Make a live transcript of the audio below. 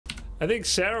I think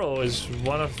Cyril is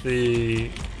one of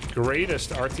the greatest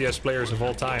RTS players of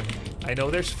all time. I know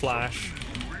there's Flash,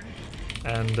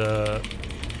 and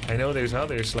I know there's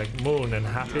others like Moon and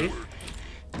Happy.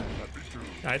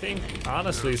 I think,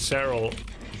 honestly, Cyril...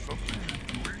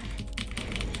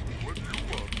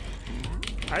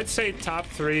 I'd say top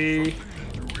 3.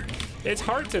 It's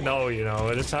hard to know, you know.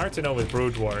 It's hard to know with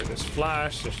Brood War. There's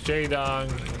Flash, there's Jaedong.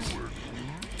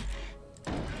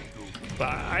 But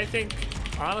I think,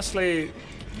 honestly,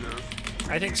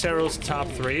 I think Cyril's top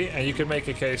 3, and you could make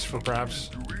a case for perhaps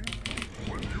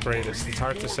greatest. It's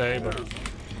hard to say, but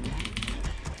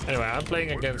anyway, I'm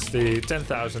playing against the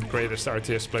 10,000 greatest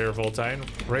RTS player of all time,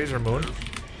 RazerMoon,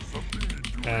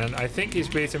 and I think he's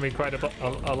beaten me quite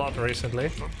a lot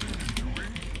recently.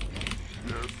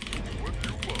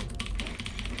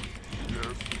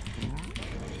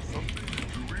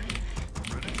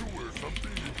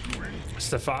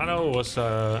 Stefano was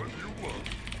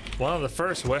one of the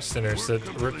first Westerners that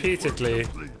repeatedly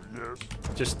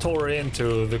just tore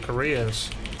into the Koreans.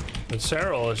 But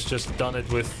Cyril has just done it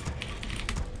with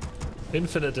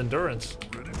infinite endurance.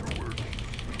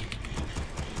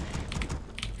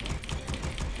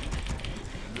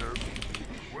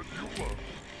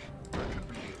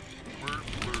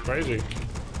 Crazy.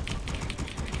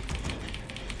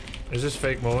 Is this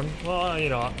fake Moon? Well, you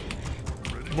know,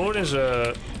 Moon is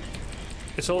a...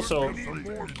 It's also a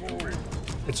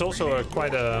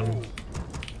quite a...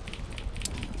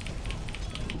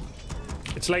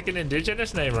 It's like an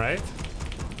indigenous name, right?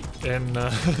 In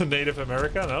Native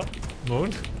America, no?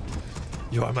 Moon?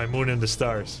 You are my moon in the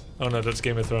stars. Oh no, that's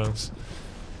Game of Thrones.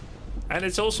 And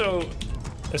it's also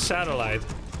a satellite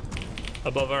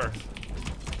above Earth.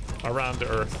 Around the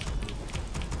Earth.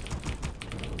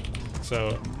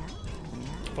 So,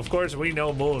 of course we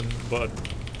know Moon, but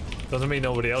doesn't mean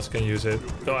nobody else can use it.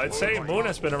 Though I'd say Moon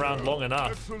has been around long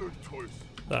enough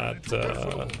that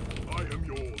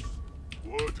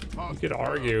you could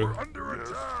argue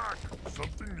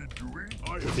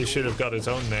that he should have got his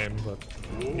own name, but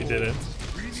he didn't.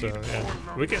 So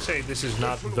yeah, we can say this is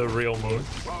not the real Moon.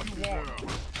 Time to die.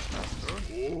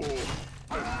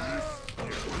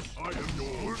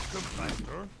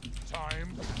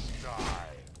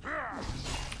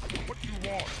 What do you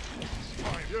want?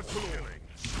 Time for killing.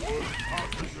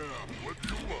 What do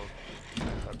you want?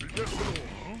 Happy yes, oh,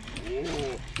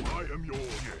 I am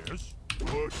yours. Yes.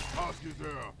 What task is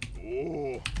there?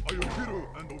 Oh, I am hero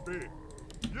and obey.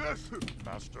 Yes,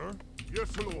 master.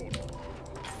 Yes, Lord.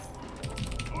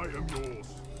 I am yours.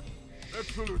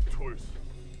 Excellent choice.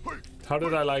 How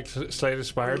did I like Slay the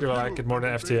Spire? Do I like it more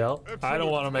than FTL? I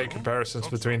don't want to make comparisons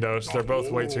between those. They're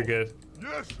both way too good.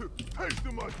 Yes, haste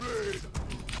my blade.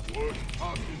 What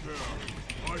task is there?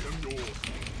 I am yours.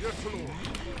 Yes, Lord.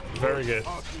 Very good.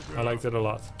 I liked it a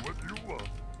lot. What do you want?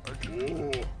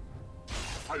 Oh.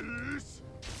 Ice.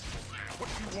 What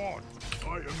do you want? I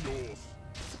am yours.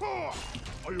 Ah!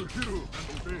 I am hero and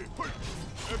obey.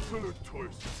 Excellent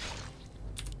choice.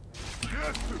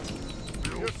 Yes.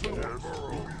 Yes, Lord.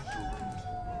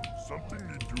 Something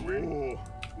you doing? Oh.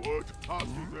 What task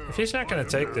is there? If he's not gonna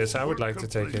take this, I would like to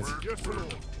take it. Yes,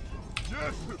 Lord.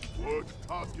 Yes. What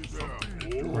task is there?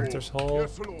 Winter's Hall.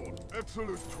 Yes, Lord.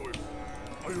 Excellent choice.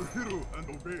 I am hero and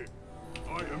obey.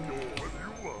 I am yours. What do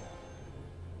you want?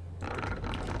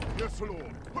 Yes,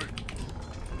 Lord.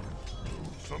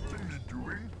 Something you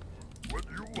doing? What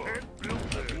do you want? Can't build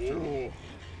that. Oh.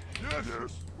 Yes.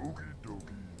 Yes. Okie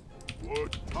dokie.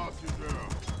 What task is there?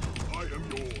 I am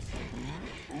yours.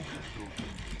 Okie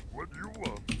dokie. What do you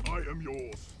want? I am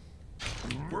yours.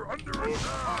 We're under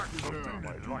attack. Something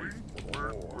you doing?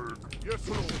 Work. Yes,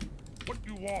 Lord. What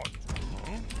do you want?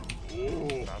 Huh?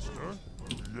 Oh, master.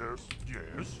 Yes.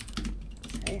 Yes.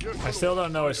 I still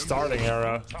don't know his starting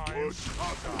arrow.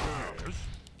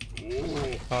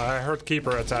 Oh, I heard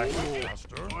Keeper attack.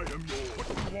 Master, I am yours. What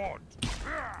do you want?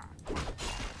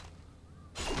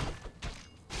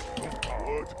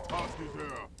 What task is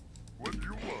there? What do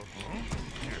you want? Huh?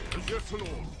 Yes. Yes,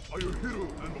 Lord. I am hero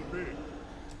and obey.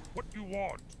 What do you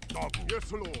want? Double.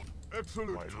 Yes, Lord.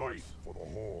 Excellent. My life for the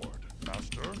Horde.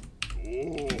 Master.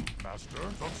 Oh, Master.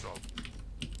 Thumbs up.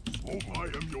 I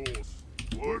am yours.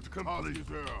 What complete is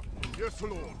there? Yes,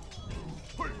 Lord.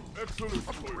 Hey, excellent.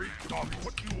 Upgrade.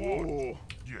 What do you want? Oh,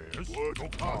 yes.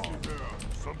 What task is there?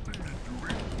 Something you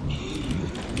doing?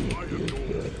 I am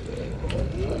yours.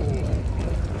 Oh.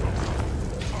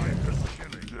 Time is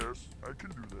killing. Yes, I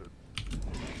can do that.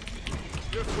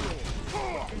 Yes, Lord.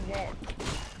 What do you want?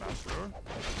 Master?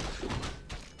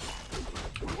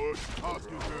 What task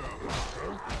is there? Master?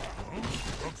 Huh?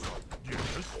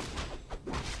 Yes.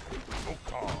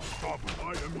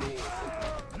 I am yours.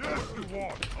 Yes!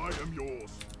 want? I am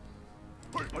yours.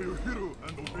 Hey, are you hero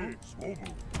and obey? Swobu.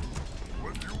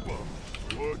 What do you want?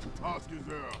 What task is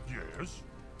there? Yes.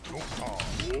 No task.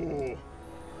 Oh.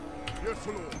 Yes,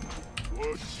 Lord.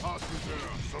 What task is there?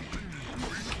 Something you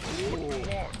doing? What do you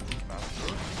want,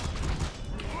 Master?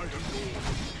 I am yours.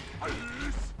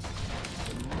 Yes.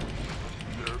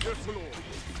 Yes, Lord.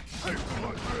 Hey,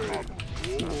 my way.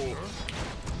 Oh.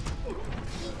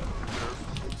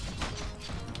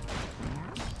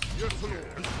 Yes,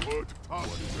 Lord. What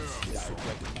task is there?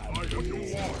 I am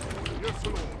yours. Yes,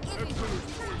 Lord. Excellent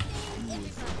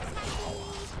choice.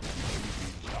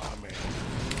 Amen.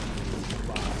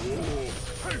 Oh,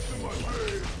 hasten my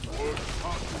way. What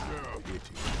task is there?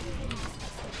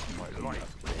 My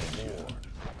life reward.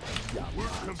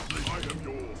 Work complete. I am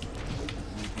yours.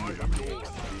 I am yours.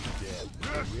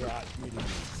 Yes.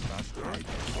 Master.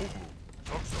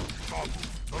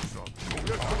 Yes, Lord.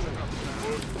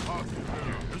 What task is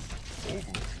there? Yes.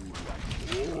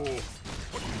 Oh.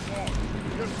 What do you want?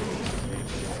 Yes, Lord.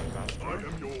 I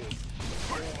am yours.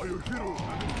 Are you hero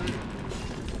and obey?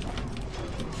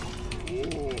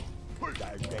 Oh. What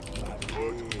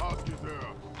task is there?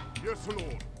 Yes,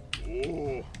 Lord.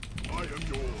 Oh. I am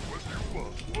yours. What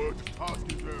task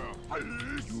is there?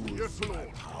 Yes, Lord.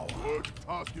 What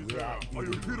task is there? Are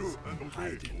you hero and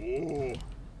obey? Oh.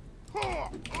 Ha!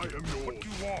 I am yours. What do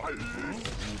you want?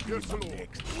 Yes, Lord.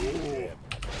 Oh.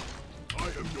 I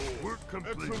am yours. Work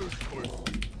complete. Excellent choice.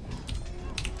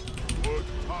 What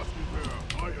task is there?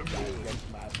 I am yours.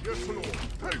 Yes, Lord.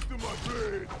 Haste my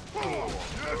blade. Oh,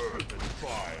 yes.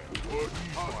 Fire. What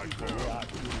task is there?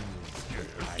 Yes.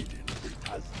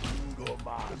 As Bingo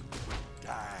Man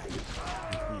died.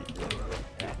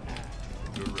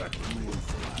 Direct move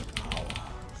my power.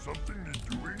 Something is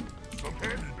doing.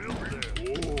 Something is building.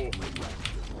 Oh.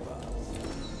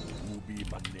 Will be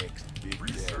my next big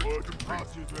research. What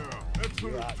task is there?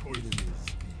 Excellent choice.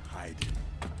 Hiding.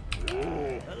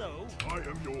 Oh. Hello. I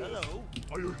am yours. Hello.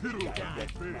 Are you hero and obey?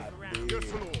 Yes,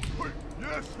 Lord. Wait.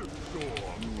 Yes.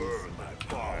 Storm. Burn my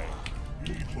fire.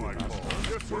 Eat my call.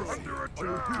 Yes, sir. Under attack. Are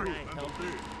you hero and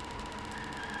obey?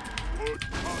 What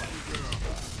task is there?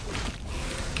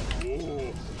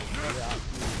 Oh. Yes.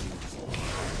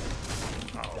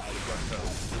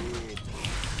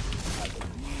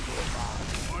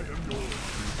 I am yours.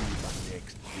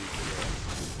 Next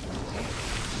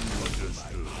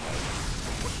understood.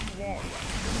 What do you want?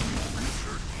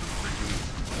 Research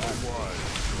the why?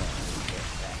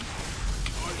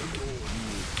 I am yours.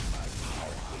 My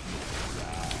power.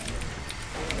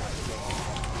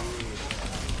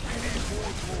 We need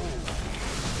more gold.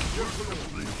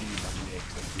 We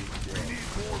need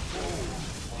more gold.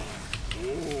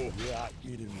 Oh, we are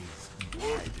enemies.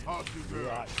 What task is there?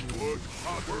 What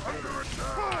task is there? Under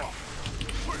attack!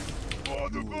 For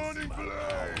the burning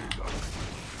blade!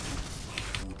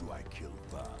 Who do I kill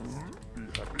first? Who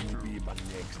will be my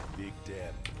next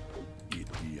victim? It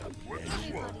be a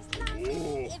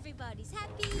man. Everybody's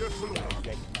happy. Yes, Lord. I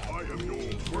am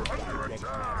yours. We're under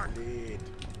attack.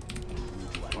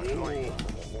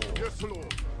 Yes,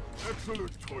 Lord.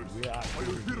 Excellent choice. Are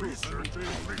you heroes and obey?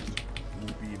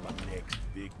 Will be my next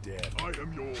victim. I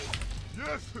am yours.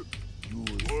 Yes.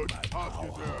 What task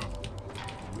is there?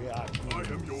 I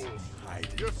am yours.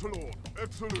 Yes, Lord.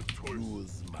 Excellent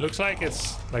choice. Looks like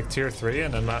it's like tier 3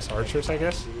 and then mass archers, I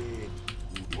guess.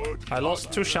 I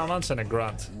lost 2 shamans and a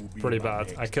grunt. Pretty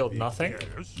bad. I killed nothing.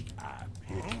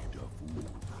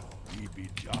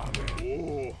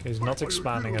 He's not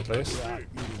expanding at least.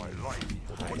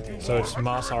 So it's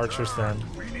mass archers then.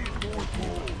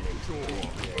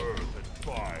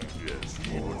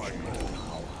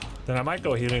 Then I might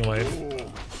go healing wave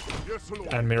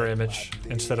and mirror image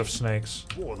instead of snakes.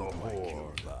 Move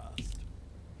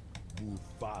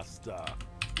faster.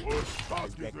 What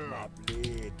task is there?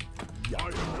 I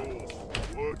am yours.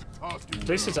 What task is there? At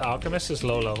least its alchemist is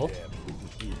low level.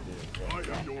 I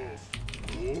am yours.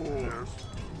 Oh.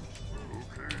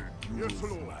 Okay. Yes,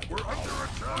 Lord. We're under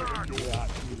attack. I am yours.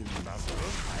 Master.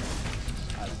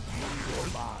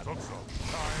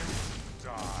 Time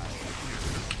die.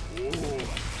 Oh.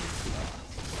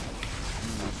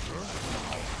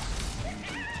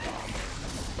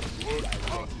 What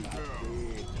task is there?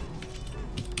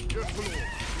 Yes, Lord.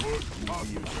 What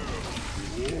task is there?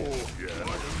 Oh, yeah. I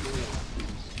am yours.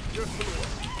 Yes, Lord.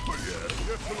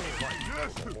 Yes, Lord.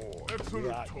 Yes.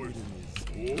 Excellent choice.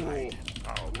 Oh,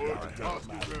 what task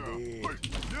is there?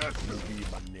 Yes. Be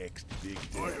my next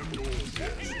victim. I am yours.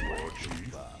 Yes, Lord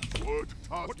Chief. What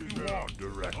task is there?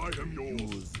 Direct. I am yours.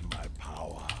 Use my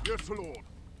power. Yes, Lord.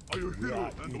 Are you hero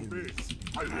and obey?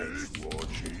 Yes, Lord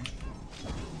Chief.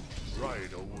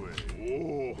 Right away.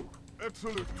 Oh,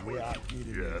 Excellent. We are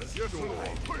eating Yes, yes, Lord.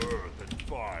 Earth and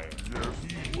fire. Yes,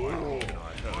 What oh, can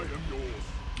I help? I am yours.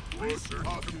 Research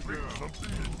to bring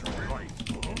something into light.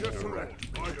 Yes, Lord.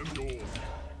 I am yours.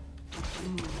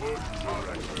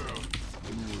 Direct.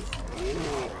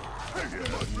 Hey,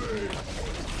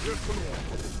 yes, Lord.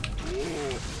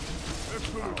 Oh,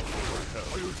 excellent.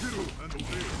 I am hero and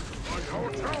obey. I am Our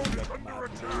yours. town is under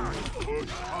attack. Good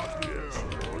party there.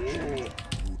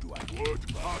 Who do I Good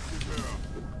party there.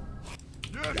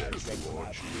 Yes,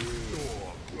 Lord.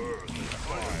 Your earth and I am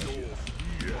fire. yours.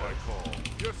 Heed my call.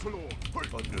 Yes, Lord.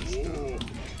 Understood.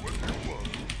 What you want?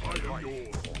 I am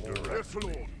yours. Direct Yes,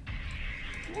 Lord.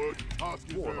 Good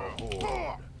party For the there. horde. Ah!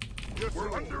 Yes, We're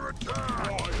Lord. under I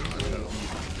attack. am yours.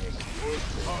 Good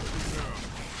party there.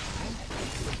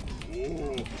 Oh,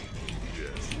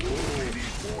 Yes. We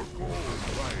need more gold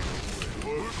right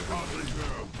away. good party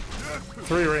there. Yes,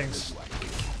 3 rings.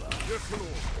 yes,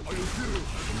 Lord. I am here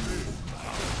and obey.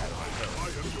 I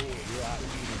am yours.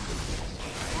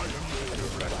 I am yours.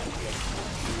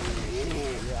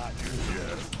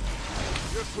 Yes.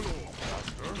 Yes, Lord.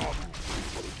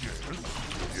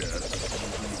 Yes.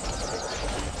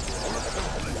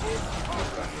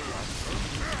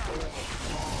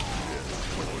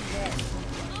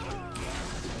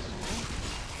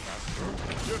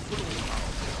 Yes, Lord.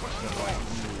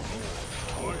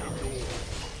 I am yours.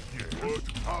 Good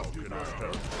party there.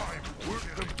 Time. Work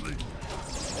complete.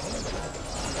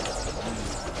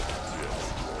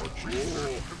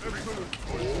 Excellent.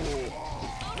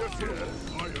 Yes, Lord.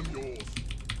 I am yours.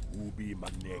 who be my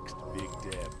next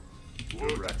victim?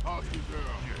 Good party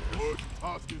there. Good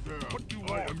party there. What do you I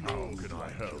want? am How yours. can I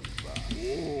help?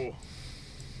 Oh.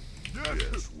 Yes.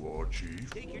 Yes, War Chief.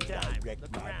 Take your time. Direct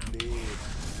Look my around. blade, you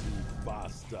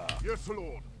bastard. Yes,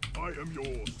 Lord. I am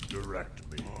yours.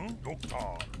 Direct me.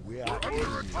 Doktar. We are Good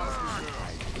enemies. party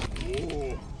there.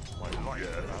 Oh. My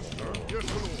life, Master. Yes,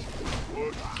 Lord.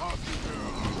 Good party there.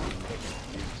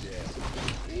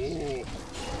 Oh.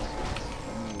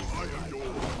 I am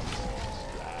yours.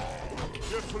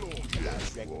 Yes, Lord.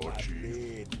 Direct War my Chief.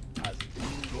 blade as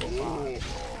Oh.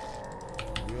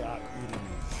 we are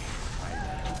enemies.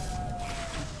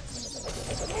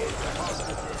 Good party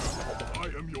there. I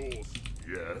am yours.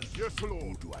 Yes. Yes, Who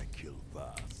Lord. do I kill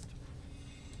first?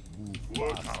 Good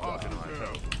Move party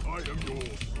there. I am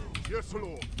yours. Yes,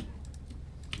 Lord.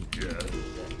 Yes.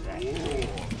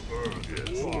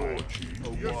 Yes, War Chief. A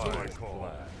Yes, wise Lord.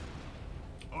 plan.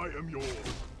 I am yours.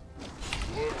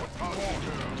 Good party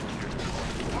there.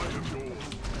 I am yours.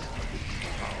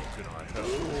 How can I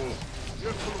help?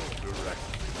 Yes, Lord. Direct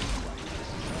me.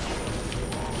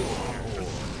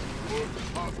 Good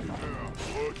party there.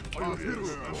 Good party there.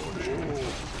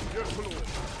 Yes, Lord.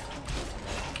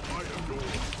 I am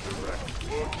yours. Direct me.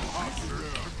 Good party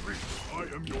there. Complete. I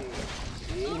am yours.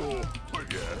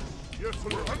 Yes. Yes,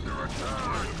 Lord. We're under I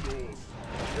attack. am yours.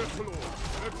 Yes, Lord.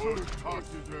 Excellent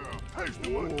party there. Haste my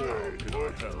day. Can I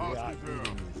Good help? We party are there.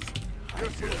 enemies.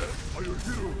 Yes, Lord. I am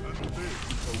hero and obey.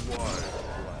 A wise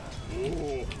plan.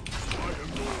 Oh, I am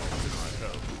yours. Can I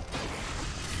help?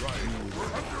 Right.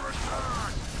 We're under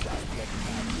attack.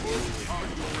 Good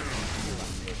party there.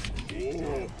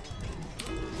 Oh,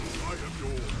 I am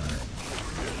yours.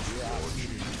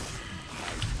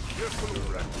 Yes, Lord.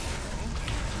 Direct me.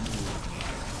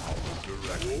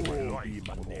 Direct my Be life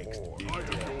my for the next horde. I am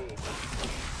victim. yours.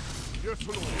 Yes,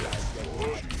 Lord.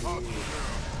 Good party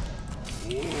there.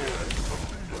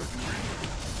 Something like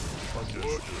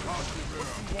Good party there.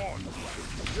 one.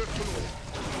 Yes, Lord.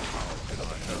 How can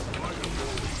I help? I am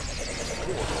yours.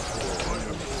 I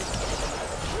am yours.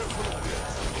 Yes, Lord.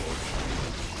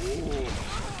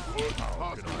 Good How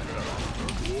party can I there. help?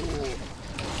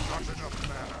 Not enough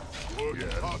mana. Good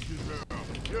Yes. party there.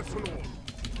 Yes, Lord.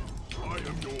 I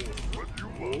am yours. What you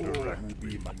want? Who Direct be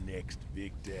me. my next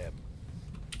victim?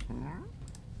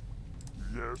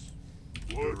 Yes.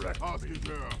 Good Direct party me.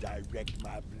 there. Direct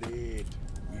my blade.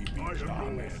 We be I am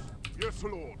charming. yours. Yes,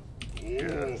 Lord.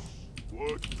 Yes.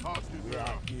 Good party We there.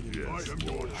 are enemies. I am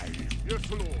yours. I Yes,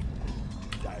 Lord.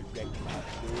 direct my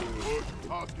blade. Good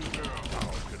party there.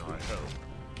 How can I help?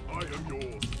 I am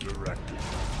yours. Direct me.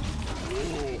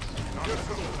 Not Yes,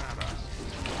 enough mana.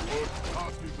 Good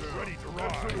party there. Ready to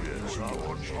ride. Excellent. Yes, I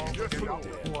want you. Yes,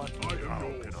 Lord. I am How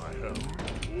yours. can I help?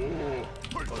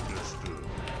 Understood.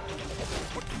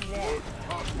 What you Good want?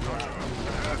 party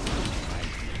there.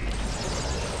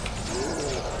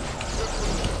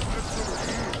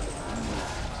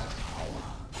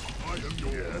 I am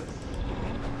yours.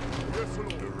 Yes,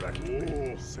 Lord. Direct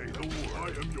me. Say the word. I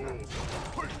am yours.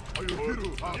 I am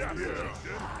hero. Party there.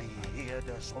 I hear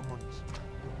the summons.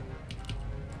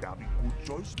 That'd be good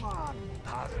choice, man.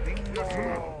 Tasting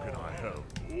how can I help?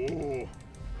 Oh.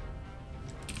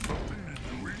 Something to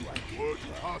doing. What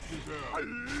task is there?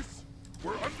 Ice.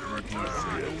 We're under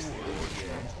attack.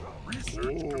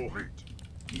 Research complete.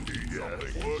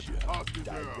 Yes. What task is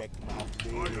there?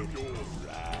 I am yours.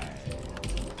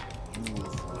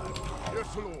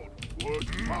 Yes, Lord. What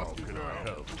task is there? I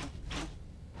help?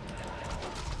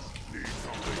 Need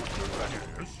something to ready.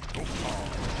 No problem.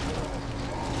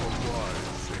 Alright,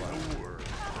 say the word.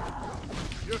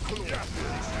 Yes, Lord. Yes,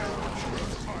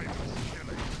 I'm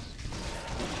killing.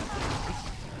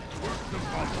 Work the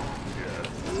battle. Yes.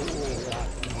 Oh, I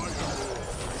am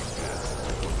yes.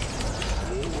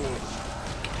 Oh,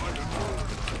 I am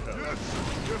yes.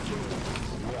 Yes, Lord.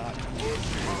 I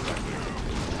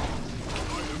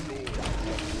am yours.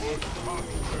 What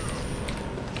task there?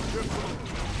 Yes, Lord.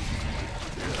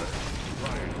 Yes.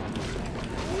 Right.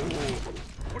 Oh,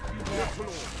 what do you want? Yes,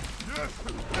 Lord. Yes.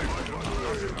 I am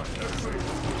yes, Lord.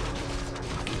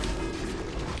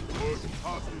 What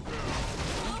task is there?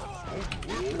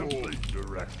 Work complete.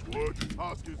 Direct. What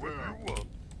task is there? What you want?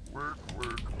 Work.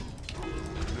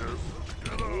 Yes.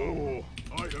 Hello.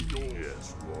 I am yours. Yes,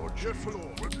 War Chief. Yes,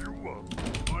 Lord. What do you want?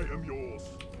 I am yours.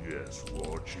 Yes,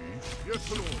 War Chief. Yes,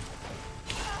 Lord.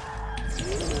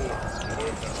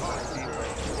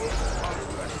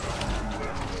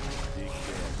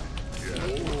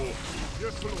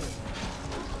 Yes, Lord.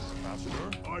 Master,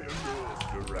 I am yours.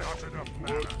 Direct. Not enough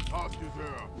mana. What task is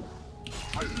there?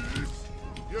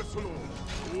 Yes, Lord.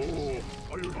 Oh,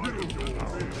 are you here? I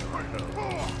have.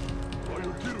 Are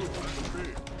you here and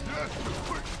obey? Yes,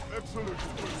 quick. Excellent.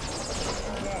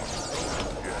 Yes,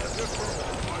 Lord.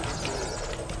 I am yours.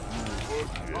 What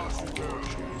task is there?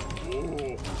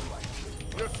 Oh.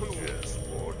 Yes, Lord. Yes,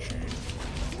 War Chief.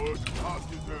 What task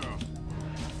is there?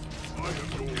 I am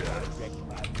yours. Yes.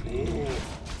 Oh,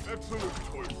 excellent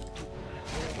choice.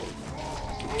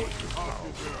 What task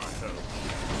is there? I help.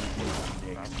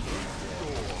 Master,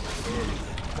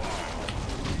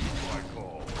 my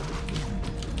call.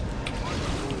 I am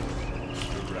yours.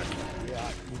 Direct.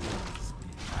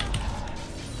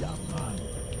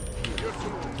 Yes,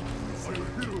 Lord. Are you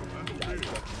here and obey?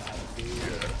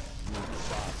 Yes.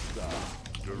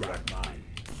 Direct.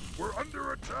 We're under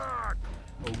attack!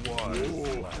 A wise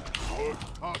lad. What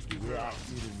task is there?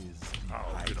 How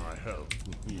can I help?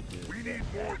 We need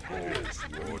more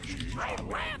gold, Lord Chief. I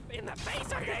laugh in the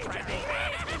face of danger.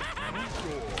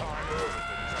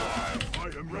 I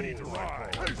am ready to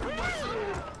ride. Yes,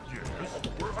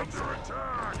 we're under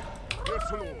attack!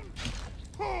 Yes, Lord.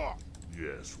 Ha!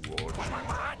 Yes, Lord Come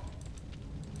on.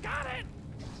 Got it.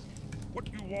 What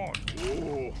do you want?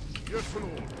 Oh, yes,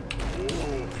 Lord.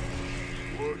 Oh,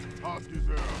 what task is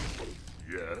there?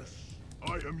 Yes.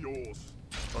 I am yours.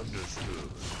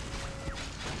 Understood.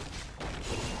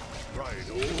 Right.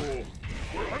 Oh,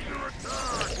 We're under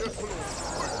attack! yes, Lord.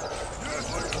 Yes,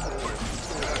 I am yours.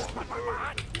 Yes,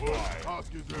 what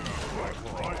task is there?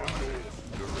 I am yours.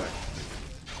 Direct.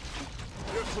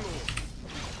 Yes, Lord.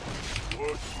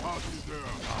 What task is there?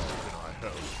 How can I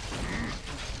help?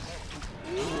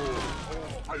 Oh,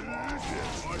 I am yours.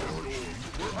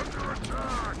 We're under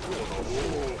attack!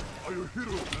 Oh, are you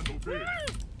hero and obey?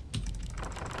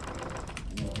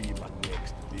 Who'll be my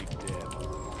next big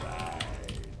devil? Right.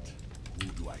 Who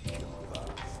do I kill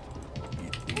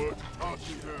first? What task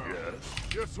is there? Yes.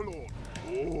 Yes, Lord.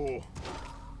 Oh,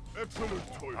 excellent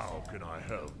choice. How can I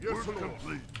help? Yes, We're Lord.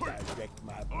 complete. Direct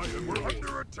my I am We're yours.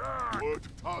 under attack! What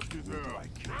task is Who do there? I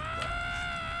kill first?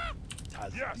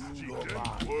 Yes, Chieftain.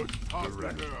 What task is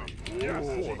Direct there? me. Yes, Oh,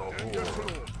 for the yes,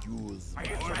 horde. Lord. Use Are you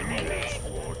my trying to Yes,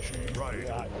 Lord Chief. Right.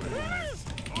 enemies.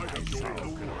 I am How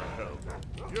yours. can I help?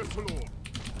 Yes, Lord.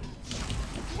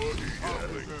 What task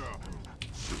is there?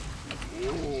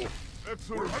 Oh, We're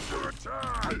excellent. under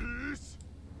attack! Peace.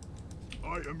 I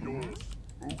am yours.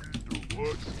 Oogie dogie.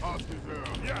 What task is there?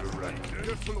 Yes, Chieftain.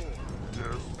 Yes, Lord.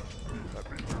 Yes. Be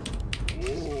happy to.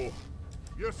 Oh,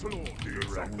 yes, Lord. Need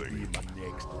Who'll something. be my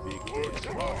next big What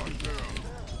devil? task is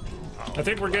there? I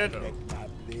think we're good. Direct my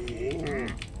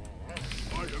blade.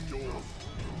 I am yours.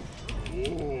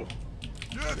 Oh,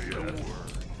 yes, Lord.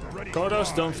 Ready.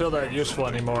 Kodos don't feel that useful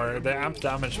anymore. They amp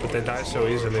damage, but they die so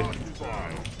easily. Yes,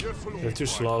 They're Lord. too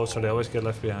slow, so they always get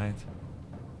left behind.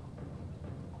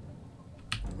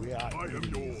 Where are I am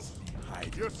enemies yours.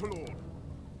 hiding? Yes, Lord.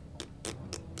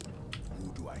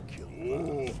 Who do I kill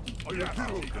Oh, first? are you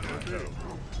hero and obey?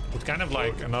 It's kind of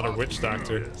like another witch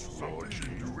doctor. Yes, Lord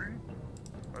Chief. Doing?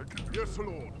 I can do Yes,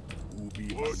 Lord. Who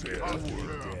be my What next task big is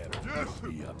there? devil? Yes.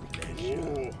 Be a pleasure.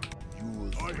 Oh,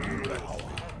 Use I am my yours. power.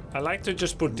 I like to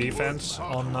just put defense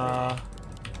on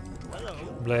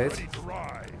Blade. to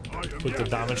ride. I put the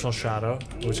damage on Shadow,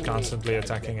 who's constantly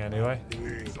attacking anyway.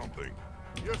 Something.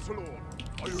 Yes, Lord.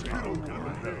 Are you hero?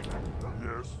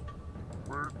 Yes.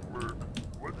 Work.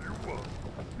 What do you want?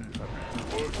 Be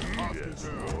happy. Yes,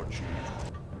 Lord Chief.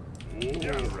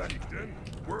 Yeah, ready then.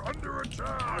 We're under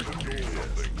attack. I can do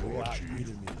something, Lord Chief.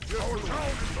 Our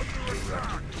town is under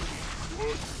attack.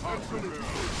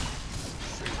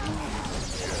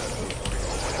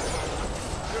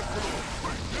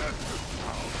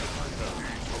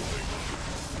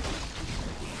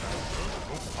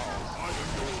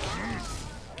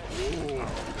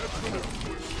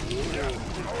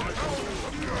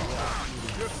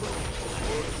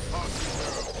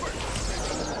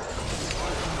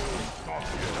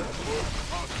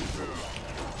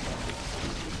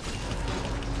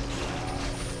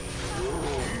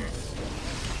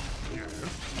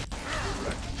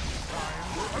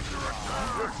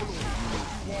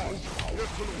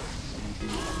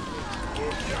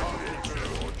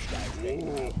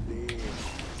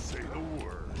 Say the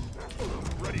word.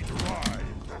 Ready to ride.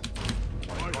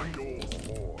 I'm yours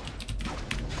more.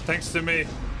 Thanks to me.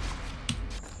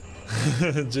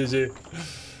 GG.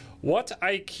 What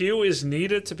IQ is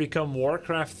needed to become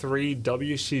Warcraft 3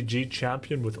 WCG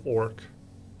champion with Orc?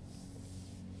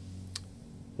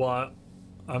 Well,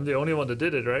 I'm the only one that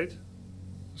did it, right?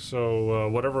 So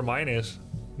whatever mine is,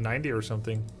 90 or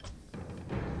something.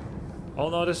 Oh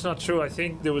no, that's not true. I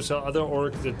think there was another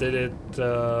Orc that did it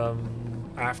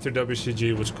after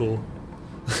WCG was cool.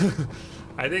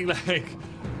 I think like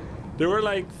there were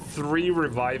like 3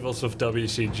 revivals of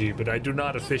WCG, but I do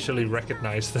not officially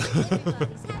recognize them.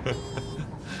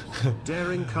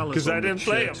 Daring colors because I didn't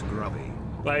play them. Grubby.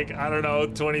 Like, I don't know,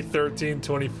 2013,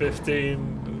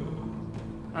 2015.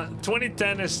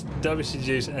 2010 is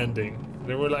WCG's ending.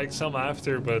 There were like some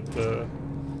after, but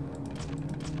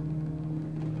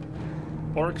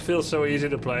Orc feels so easy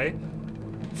to play.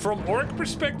 From Orc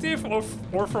perspective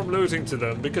or from losing to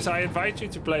them, because I invite you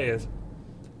to play it.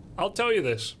 I'll tell you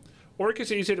this. Orc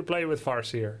is easy to play with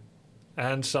Farseer.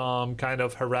 And some kind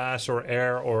of harass or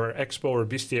air or expo or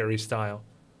bestiary style.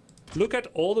 Look at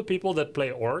all the people that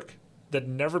play Orc that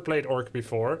never played Orc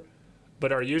before,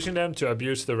 but are using them to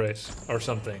abuse the race or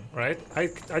something, right? I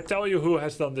tell you who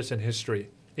has done this in history.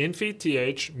 Infi,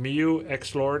 TH, Miu,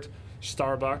 X-Lord,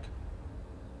 Starbuck.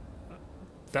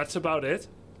 That's about it.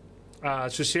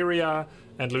 Susiria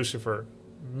and Lucifer.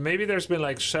 Maybe there's been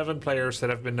like 7 players that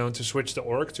have been known to switch to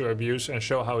Orc to abuse and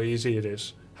show how easy it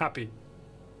is. Happy.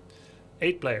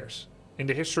 8 players in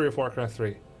the history of Warcraft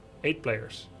 3. 8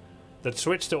 players that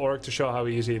switch to Orc to show how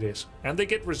easy it is. And they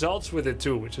get results with it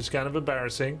too, which is kind of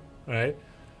embarrassing, right?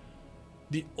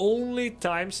 The only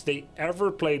times they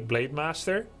ever played Blade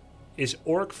Master is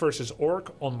Orc versus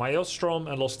Orc on Maelstrom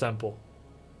and Lost Temple.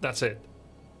 That's it.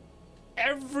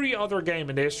 Every other game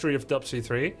in the history of Dubsy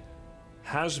 3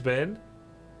 has been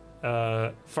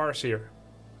Farseer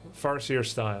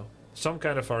style. Some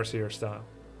kind of Farseer style.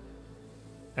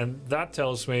 And that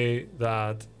tells me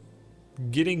that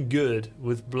getting good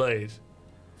with Blade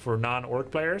for non-Orc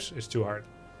players is too hard.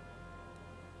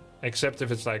 Except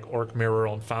if it's like Orc Mirror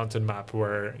on Fountain Map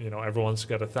where, you know, everyone's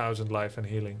got 1,000 life and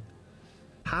healing.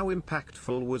 How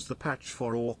impactful was the patch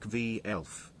for Orc v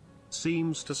Elf?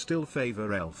 Seems to still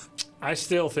favor Elf. I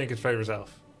still think it favors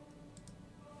Elf.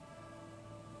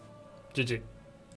 GG.